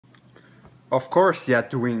Of course he had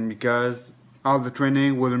to win because all the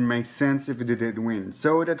training wouldn't make sense if he didn't win.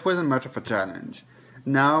 So that wasn't much of a challenge.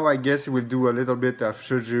 Now I guess we'll do a little bit of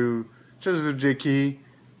Shokugeki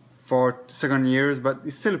for second years, but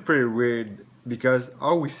it's still pretty weird because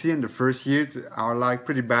all we see in the first years are like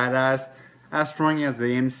pretty badass, as strong as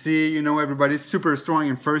the MC. You know, everybody's super strong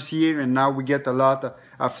in first year, and now we get a lot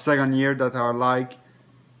of second year that are like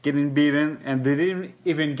getting beaten, and they didn't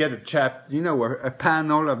even get a chat, a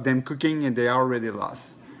panel of them cooking, and they already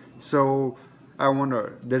lost. So I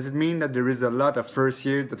wonder, does it mean that there is a lot of first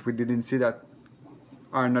years that we didn't see that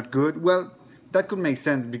are not good? Well, that could make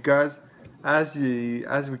sense because as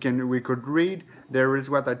we could read, there is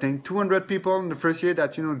what I think 200 people in the first year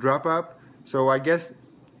that drop up. So I guess,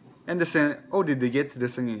 and the same. Oh, did they get to the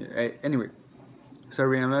singing? Anyway,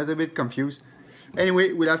 sorry, I'm a little bit confused.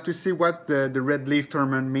 Anyway, we'll have to see what the Red Leaf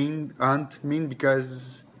tournament mean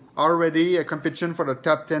because already a competition for the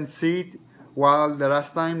top 10 seed, while the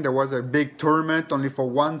last time there was a big tournament only for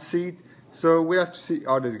one seed. So we'll have to see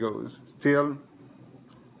how this goes. Still,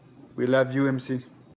 we love you, MC.